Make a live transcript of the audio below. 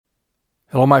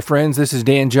Hello, my friends. This is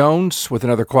Dan Jones with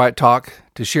another quiet talk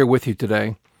to share with you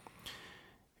today.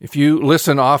 If you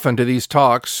listen often to these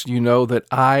talks, you know that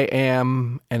I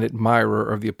am an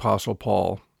admirer of the Apostle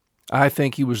Paul. I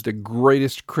think he was the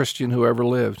greatest Christian who ever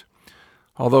lived,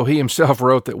 although he himself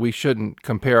wrote that we shouldn't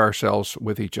compare ourselves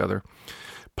with each other.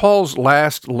 Paul's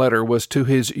last letter was to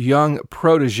his young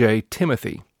protege,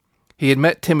 Timothy. He had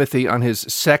met Timothy on his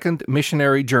second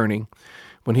missionary journey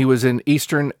when he was in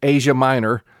Eastern Asia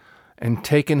Minor and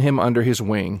taken him under his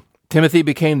wing. Timothy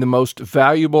became the most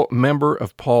valuable member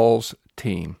of Paul's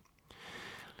team.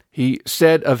 He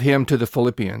said of him to the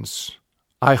Philippians,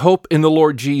 "I hope in the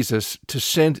Lord Jesus to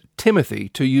send Timothy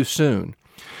to you soon,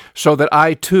 so that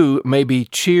I too may be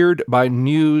cheered by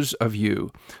news of you,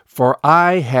 for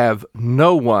I have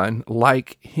no one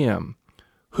like him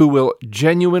who will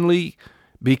genuinely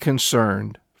be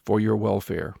concerned for your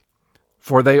welfare.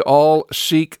 For they all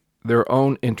seek their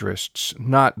own interests,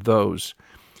 not those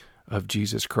of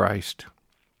Jesus Christ."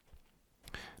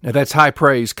 Now that's high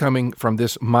praise coming from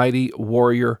this mighty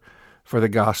warrior for the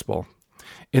gospel.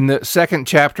 In the second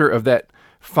chapter of that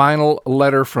final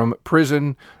letter from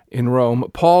prison in Rome,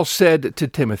 Paul said to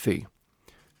Timothy,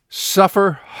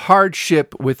 "Suffer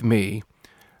hardship with me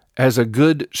as a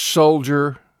good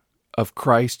soldier of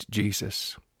Christ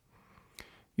Jesus."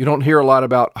 You don't hear a lot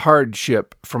about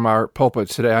hardship from our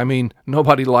pulpits today. I mean,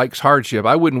 nobody likes hardship.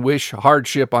 I wouldn't wish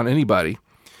hardship on anybody.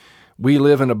 We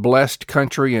live in a blessed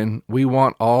country, and we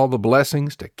want all the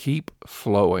blessings to keep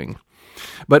flowing.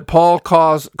 But Paul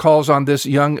calls on this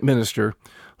young minister,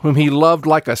 whom he loved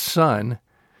like a son,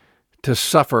 to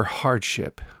suffer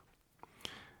hardship.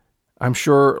 I'm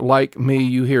sure, like me,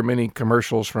 you hear many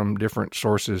commercials from different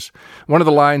sources. One of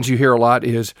the lines you hear a lot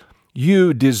is,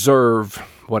 "You deserve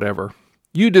whatever.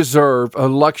 You deserve a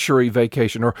luxury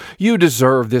vacation," or "You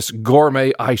deserve this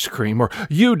gourmet ice cream," or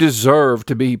 "You deserve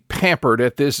to be pampered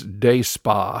at this day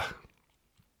spa."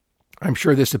 I'm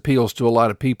sure this appeals to a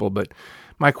lot of people, but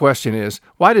my question is,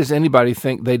 why does anybody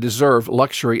think they deserve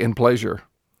luxury and pleasure?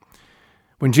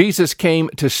 When Jesus came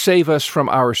to save us from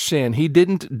our sin, he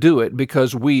didn't do it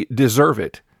because we deserve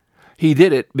it. He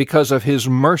did it because of his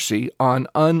mercy on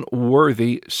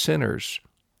unworthy sinners.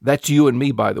 That's you and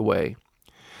me, by the way.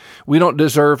 We don't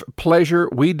deserve pleasure.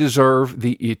 We deserve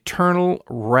the eternal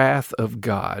wrath of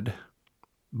God.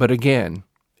 But again,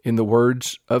 in the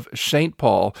words of St.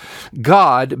 Paul,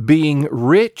 God, being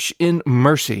rich in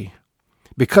mercy,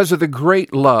 because of the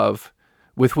great love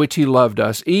with which he loved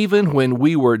us, even when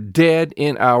we were dead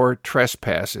in our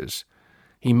trespasses,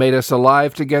 he made us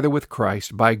alive together with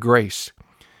Christ. By grace,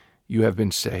 you have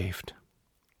been saved.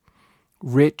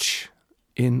 Rich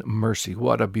in mercy.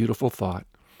 What a beautiful thought.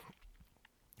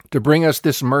 To bring us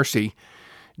this mercy,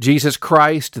 Jesus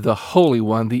Christ, the Holy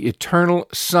One, the eternal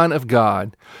Son of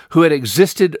God, who had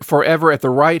existed forever at the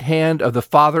right hand of the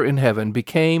Father in heaven,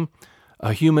 became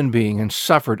a human being and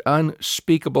suffered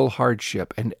unspeakable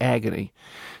hardship and agony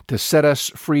to set us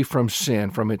free from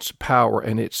sin, from its power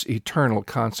and its eternal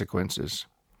consequences.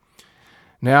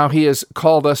 Now he has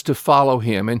called us to follow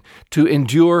him and to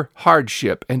endure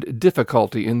hardship and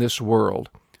difficulty in this world,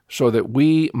 so that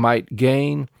we might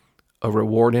gain a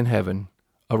reward in heaven,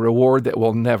 a reward that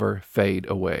will never fade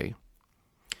away.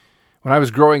 When I was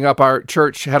growing up, our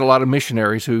church had a lot of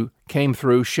missionaries who came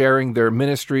through sharing their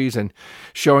ministries and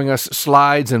showing us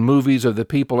slides and movies of the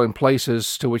people and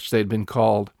places to which they'd been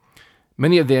called.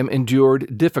 Many of them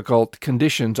endured difficult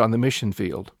conditions on the mission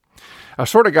field. I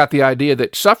sort of got the idea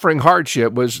that suffering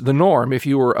hardship was the norm if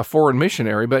you were a foreign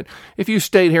missionary, but if you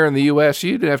stayed here in the U.S.,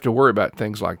 you didn't have to worry about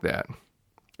things like that.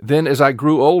 Then, as I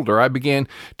grew older, I began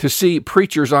to see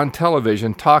preachers on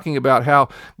television talking about how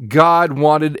God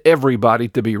wanted everybody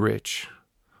to be rich.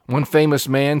 One famous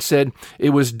man said it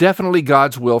was definitely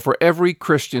God's will for every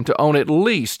Christian to own at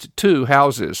least 2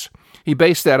 houses. He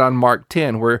based that on Mark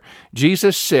 10, where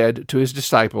Jesus said to his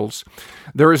disciples,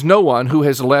 "There is no one who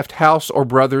has left house or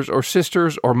brothers or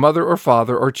sisters or mother or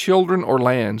father or children or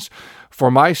lands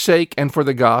for my sake and for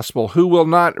the gospel, who will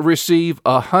not receive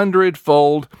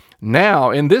 100-fold now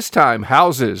in this time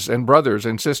houses and brothers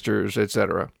and sisters,"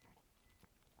 etc.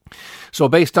 So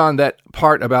based on that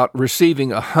part about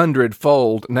receiving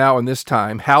 100-fold now in this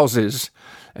time, houses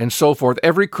and so forth,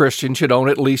 every Christian should own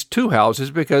at least 2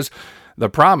 houses, because the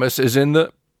promise is in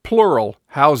the plural,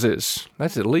 houses.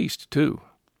 That's at least 2.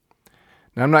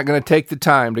 Now, I'm not going to take the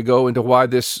time to go into why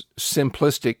this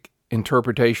simplistic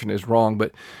interpretation is wrong,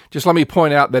 but just let me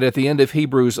point out that at the end of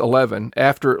Hebrews 11,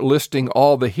 after listing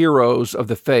all the heroes of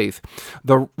the faith,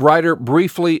 the writer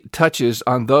briefly touches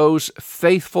on those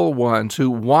faithful ones who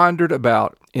wandered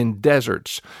about in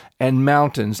deserts and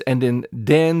mountains and in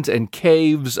dens and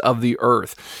caves of the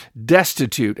earth,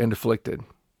 destitute and afflicted.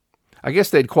 I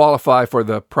guess they'd qualify for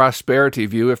the prosperity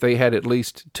view if they had at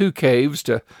least 2 caves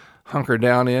to hunker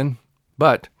down in,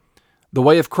 but the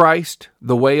way of Christ,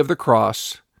 the way of the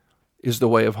cross, is the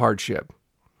way of hardship.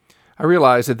 I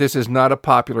realize that this is not a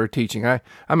popular teaching. I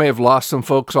may have lost some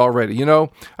folks already. You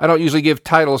know, I don't usually give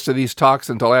titles to these talks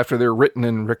until after they're written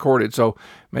and recorded, so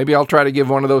maybe I'll try to give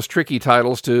one of those tricky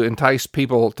titles to entice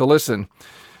people to listen.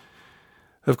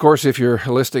 Of course, if you're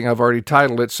listening, I've already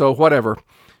titled it, so whatever.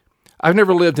 I've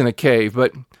never lived in a cave,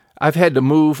 but I've had to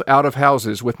move out of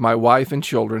houses with my wife and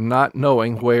children, not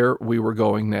knowing where we were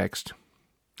going next.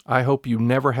 I hope you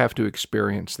never have to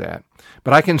experience that.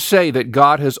 But I can say that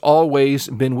God has always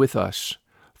been with us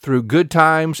through good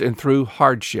times and through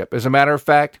hardship. As a matter of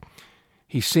fact,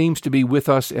 He seems to be with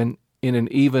us in an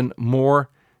even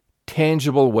more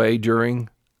tangible way during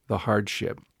the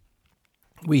hardship.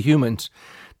 We humans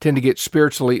tend to get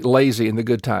spiritually lazy in the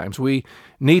good times. We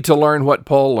need to learn what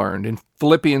Paul learned. In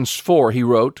Philippians 4, he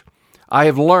wrote, "I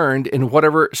have learned in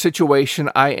whatever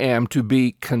situation I am to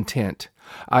be content.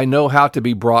 I know how to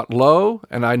be brought low,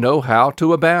 and I know how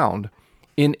to abound.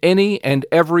 In any and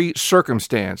every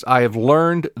circumstance, I have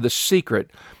learned the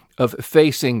secret of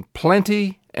facing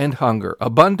plenty and hunger,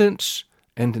 abundance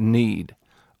and need.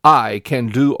 I can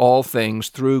do all things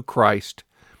through Christ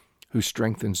who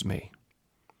strengthens me."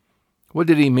 What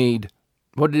did he mean?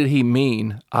 What did he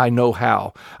mean? I know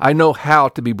how. I know how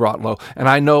to be brought low, and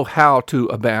I know how to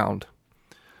abound.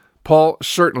 Paul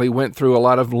certainly went through a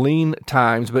lot of lean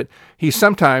times, but he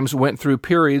sometimes went through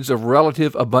periods of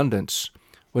relative abundance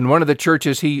when one of the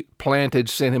churches he planted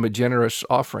sent him a generous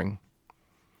offering.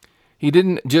 He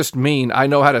didn't just mean, I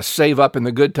know how to save up in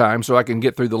the good times so I can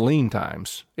get through the lean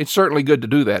times. It's certainly good to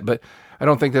do that, but I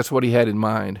don't think that's what he had in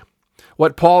mind.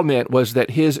 What Paul meant was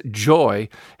that his joy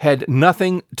had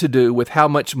nothing to do with how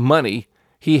much money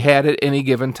he had at any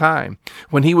given time.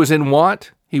 When he was in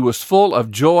want, he was full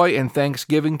of joy and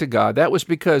thanksgiving to God. That was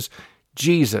because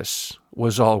Jesus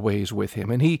was always with him,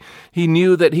 and he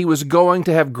knew that he was going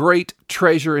to have great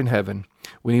treasure in heaven.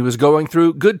 When he was going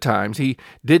through good times, he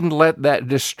didn't let that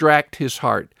distract his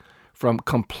heart from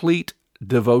complete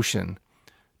devotion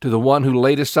to the one who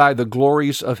laid aside the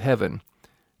glories of heaven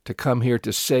to come here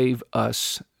to save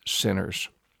us sinners.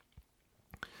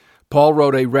 Paul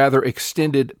wrote a rather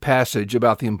extended passage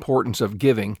about the importance of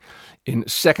giving in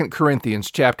 2 Corinthians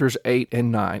chapters 8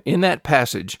 and 9. In that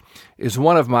passage is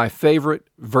one of my favorite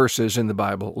verses in the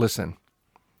Bible. Listen.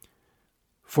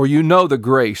 "For you know the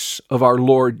grace of our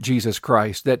Lord Jesus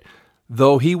Christ, that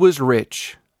though he was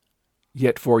rich,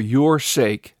 yet for your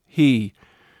sake he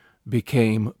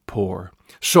became poor,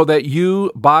 so that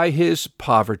you by his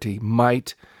poverty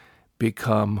might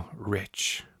become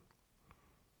rich."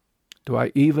 Do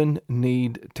I even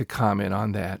need to comment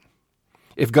on that?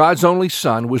 If God's only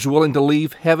Son was willing to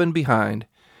leave heaven behind,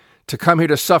 to come here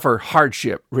to suffer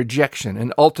hardship, rejection,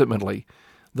 and ultimately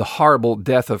the horrible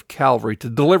death of Calvary to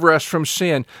deliver us from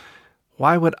sin,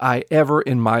 why would I ever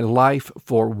in my life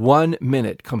for 1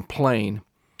 minute complain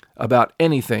about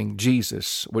anything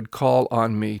Jesus would call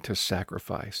on me to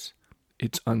sacrifice?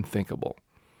 It's unthinkable.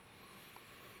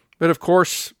 But of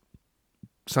course,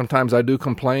 sometimes I do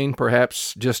complain,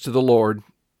 perhaps just to the Lord,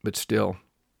 but still.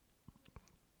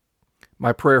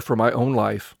 My prayer for my own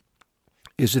life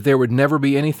is that there would never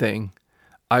be anything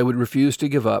I would refuse to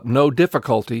give up, no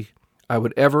difficulty I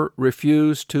would ever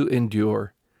refuse to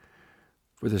endure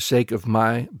for the sake of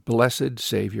my blessed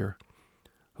Savior,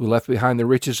 who left behind the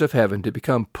riches of heaven to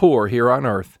become poor here on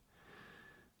earth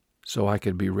so I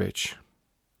could be rich.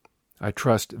 I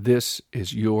trust this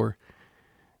is your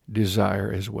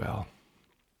desire as well.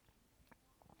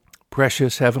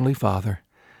 Precious Heavenly Father,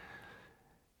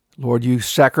 Lord, you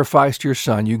sacrificed your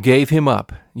Son. You gave him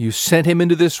up. You sent him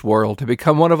into this world to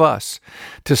become one of us,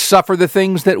 to suffer the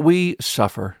things that we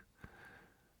suffer,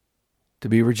 to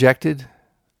be rejected,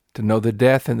 to know the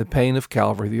death and the pain of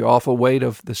Calvary, the awful weight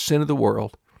of the sin of the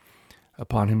world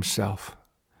upon himself.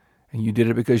 And you did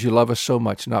it because you love us so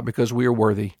much, not because we are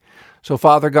worthy. So,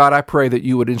 Father God, I pray that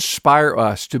you would inspire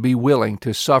us to be willing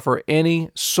to suffer any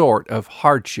sort of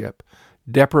hardship,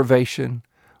 deprivation,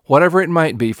 whatever it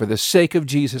might be, for the sake of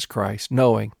Jesus Christ,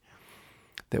 knowing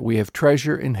that we have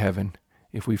treasure in heaven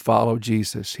if we follow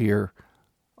Jesus here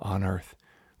on earth.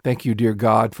 Thank you, dear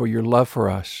God, for your love for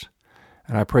us.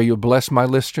 And I pray you'll bless my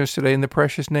listeners today in the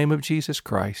precious name of Jesus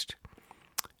Christ.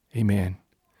 Amen.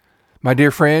 My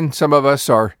dear friend, some of us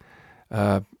are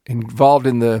involved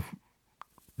in the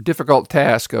difficult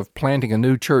task of planting a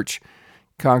new church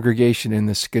congregation in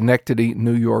the Schenectady,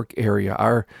 New York area.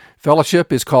 Our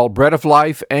fellowship is called Bread of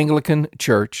Life Anglican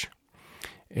Church,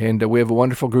 and we have a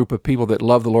wonderful group of people that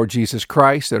love the Lord Jesus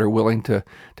Christ, that are willing to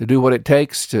do what it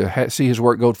takes to see His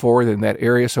work go forward in that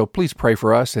area. So please pray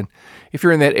for us. And if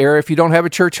you're in that area, if you don't have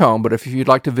a church home, but if you'd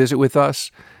like to visit with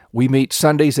us, we meet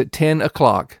Sundays at 10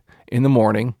 o'clock in the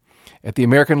morning at the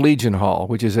American Legion Hall,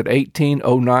 which is at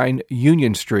 1809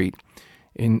 Union Street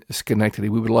in Schenectady.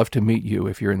 We would love to meet you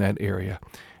if you're in that area.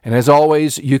 And as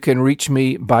always, you can reach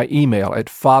me by email at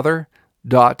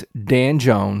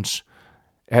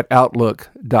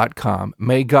father.danjones@outlook.com.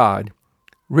 May God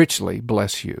richly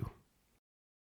bless you.